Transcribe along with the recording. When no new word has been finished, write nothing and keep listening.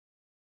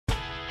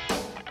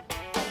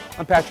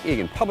I'm Patrick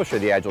Egan, publisher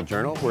of the Agile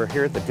Journal. We're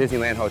here at the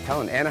Disneyland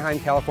Hotel in Anaheim,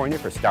 California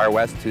for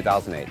STARWEST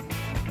 2008.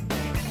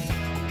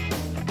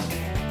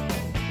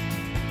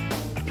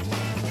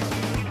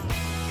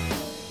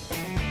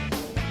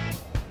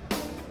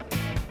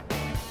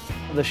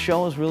 The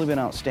show has really been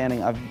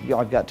outstanding.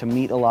 I've got to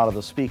meet a lot of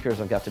the speakers,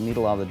 I've got to meet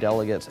a lot of the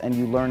delegates, and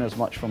you learn as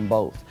much from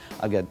both.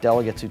 I've got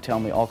delegates who tell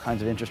me all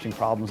kinds of interesting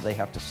problems they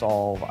have to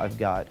solve. I've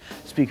got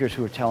speakers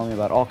who are telling me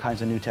about all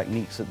kinds of new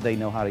techniques that they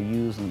know how to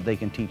use and they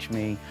can teach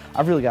me.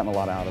 I've really gotten a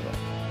lot out of it.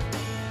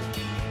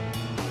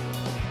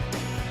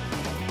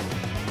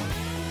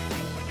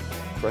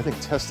 I think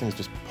testing is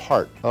just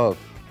part of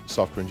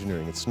software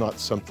engineering. It's not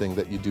something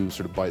that you do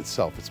sort of by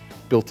itself. It's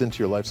built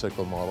into your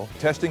lifecycle model.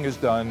 Testing is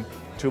done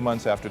 2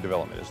 months after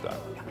development is done.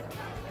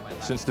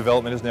 Since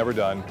development is never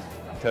done,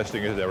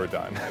 testing is never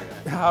done.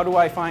 How do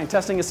I find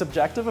testing is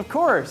subjective? Of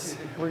course.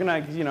 We're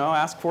going to,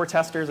 ask 4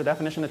 testers a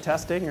definition of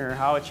testing or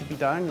how it should be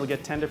done. You'll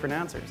get 10 different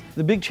answers.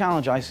 The big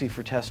challenge I see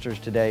for testers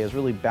today is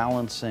really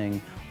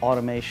balancing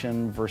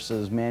automation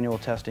versus manual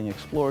testing,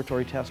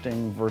 exploratory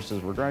testing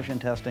versus regression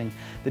testing.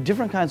 The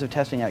different kinds of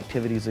testing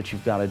activities that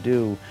you've got to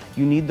do,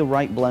 you need the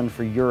right blend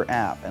for your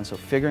app. And so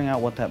figuring out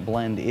what that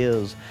blend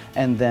is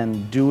and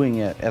then doing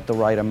it at the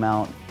right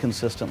amount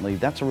consistently,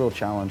 that's a real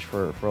challenge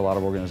for a lot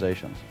of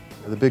organizations.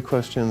 The big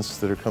questions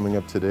that are coming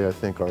up today, I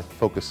think, are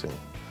focusing.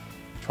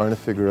 Trying to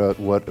figure out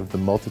what of the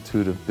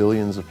multitude of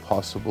billions of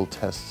possible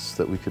tests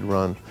that we could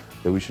run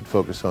that we should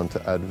focus on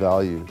to add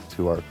value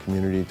to our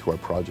community, to our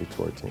project,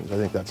 to our teams. I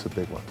think that's a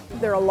big one.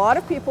 There are a lot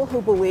of people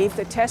who believe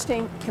that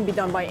testing can be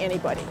done by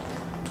anybody.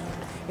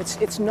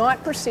 It's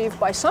not perceived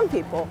by some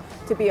people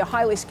to be a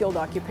highly skilled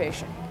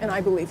occupation, and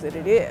I believe that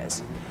it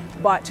is.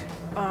 But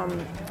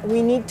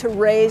we need to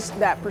raise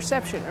that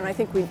perception, and I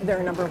think there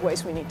are a number of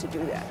ways we need to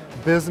do that.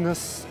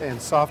 Business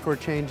and software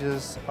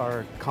changes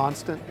are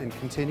constant and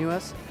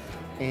continuous,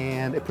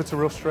 and it puts a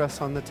real stress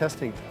on the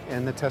testing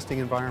and the testing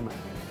environment.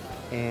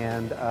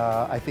 And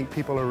I think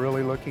people are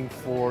really looking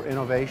for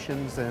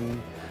innovations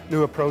and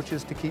new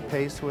approaches to keep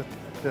pace with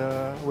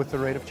the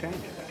rate of change.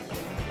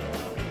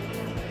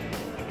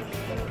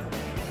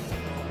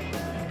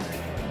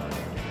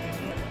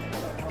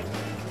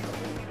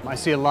 I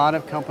see a lot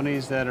of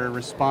companies that are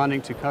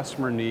responding to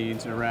customer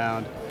needs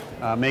around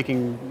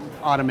making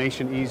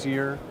automation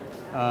easier,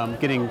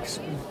 getting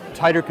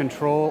tighter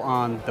control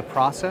on the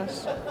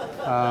process,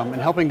 and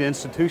helping to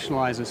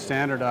institutionalize and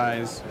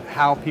standardize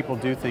how people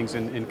do things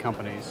in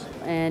companies.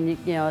 And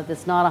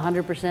it's not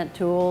 100%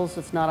 tools,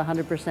 it's not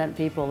 100%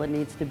 people. It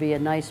needs to be a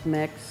nice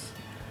mix.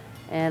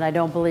 And I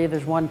don't believe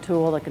there's one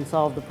tool that can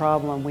solve the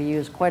problem. We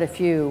use quite a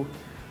few.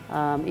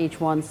 Each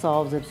one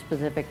solves a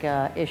specific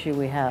issue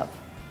we have.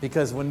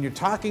 Because when you're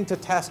talking to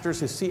testers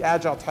who see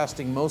agile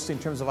testing mostly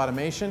in terms of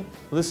automation,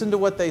 listen to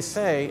what they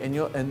say and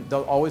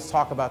they'll always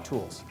talk about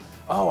tools.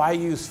 Oh, I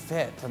use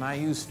Fit, and I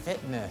use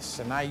Fitness,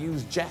 and I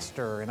use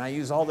Jester, and I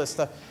use all this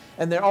stuff.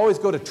 And they always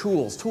go to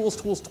tools, tools,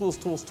 tools, tools,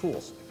 tools,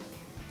 tools.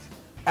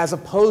 As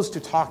opposed to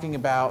talking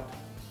about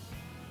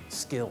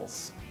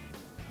skills.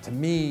 To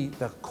me,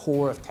 the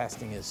core of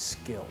testing is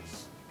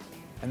skills.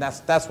 And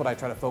that's what I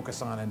try to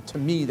focus on, and to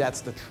me,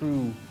 that's the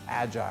true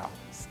agile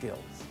skills.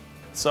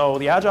 So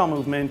the Agile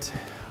movement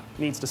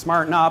needs to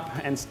smarten up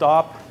and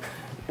stop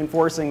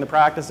enforcing the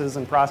practices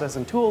and process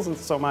and tools and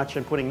so much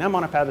and putting them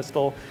on a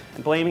pedestal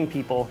and blaming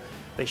people.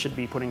 They should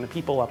be putting the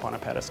people up on a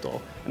pedestal.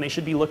 And they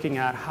should be looking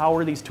at how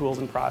are these tools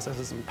and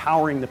processes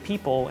empowering the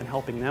people and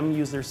helping them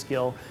use their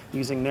skill,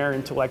 using their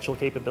intellectual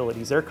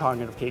capabilities, their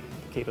cognitive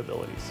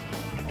capabilities.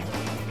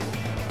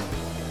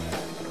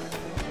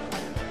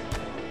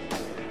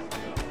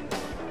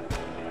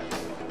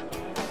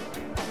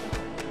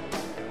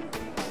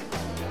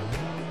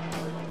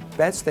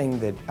 Best thing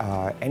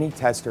that any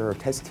tester or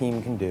test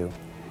team can do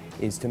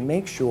is to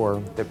make sure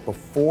that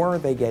before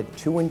they get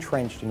too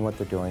entrenched in what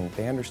they're doing,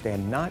 they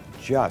understand not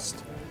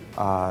just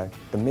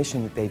the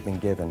mission that they've been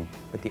given,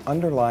 but the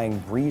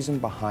underlying reason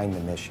behind the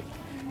mission.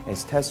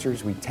 As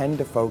testers, we tend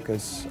to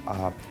focus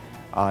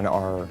on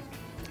our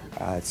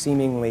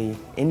seemingly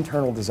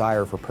internal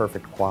desire for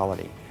perfect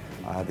quality.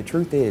 The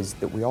truth is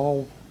that we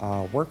all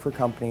work for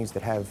companies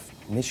that have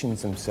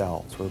missions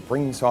themselves. We're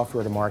bringing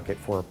software to market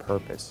for a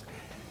purpose.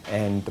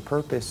 And the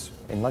purpose,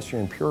 unless you're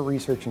in pure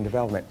research and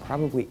development,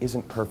 probably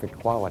isn't perfect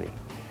quality.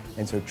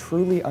 And so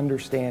truly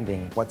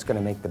understanding what's going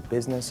to make the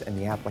business and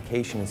the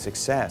application a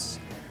success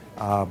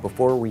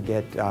before we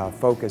get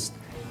focused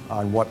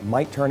on what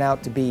might turn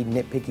out to be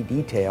nitpicky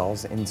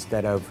details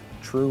instead of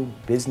true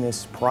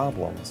business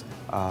problems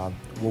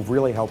will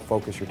really help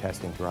focus your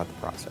testing throughout the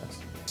process.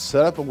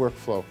 Set up a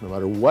workflow, no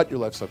matter what your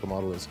lifecycle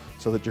model is,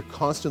 so that you're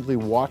constantly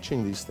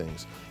watching these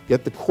things.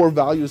 Get the core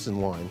values in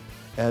line,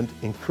 and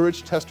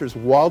encourage testers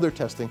while they're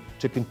testing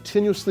to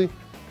continuously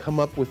come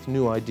up with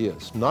new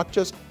ideas. Not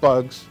just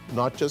bugs,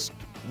 not just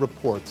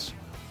reports,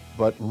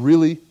 but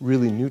really,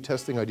 really new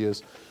testing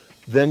ideas.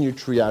 Then you're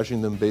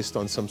triaging them based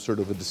on some sort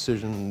of a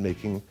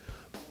decision-making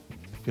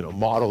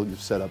model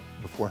you've set up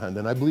beforehand.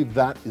 And I believe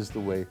that is the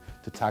way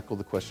to tackle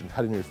the question,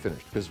 how do you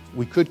finish? Because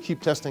we could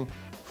keep testing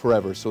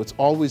forever, so it's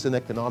always an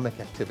economic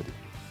activity.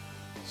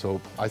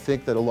 So I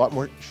think that a lot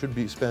more should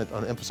be spent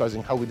on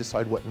emphasizing how we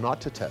decide what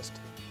not to test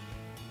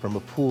from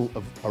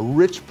a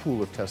rich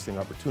pool of testing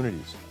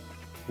opportunities,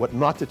 what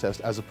not to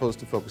test as opposed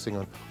to focusing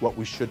on what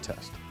we should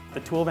test.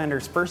 The tool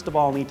vendors, first of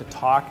all, need to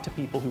talk to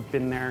people who've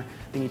been there.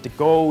 They need to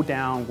go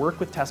down, work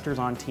with testers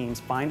on teams,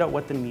 find out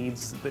what the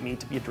needs that need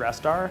to be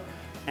addressed are,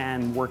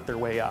 and work their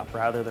way up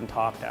rather than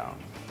top down.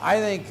 I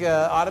think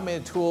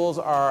automated tools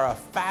are a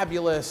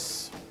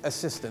fabulous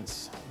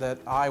assistance that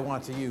I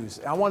want to use.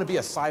 I want to be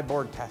a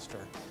cyborg tester.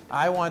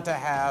 I want to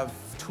have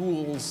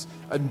tools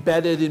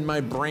embedded in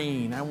my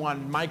brain. I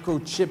want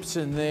microchips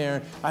in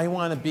there. I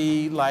want to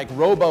be like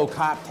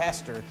RoboCop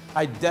tester.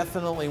 I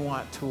definitely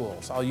want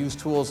tools. I'll use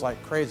tools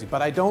like crazy,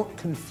 but I don't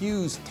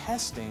confuse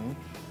testing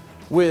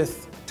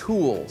with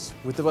tools,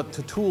 with what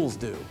the tools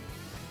do.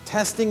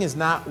 Testing is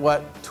not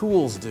what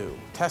tools do.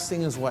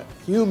 Testing is what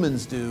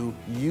humans do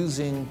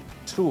using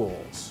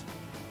tools.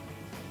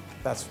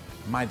 That's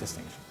my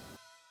distinction.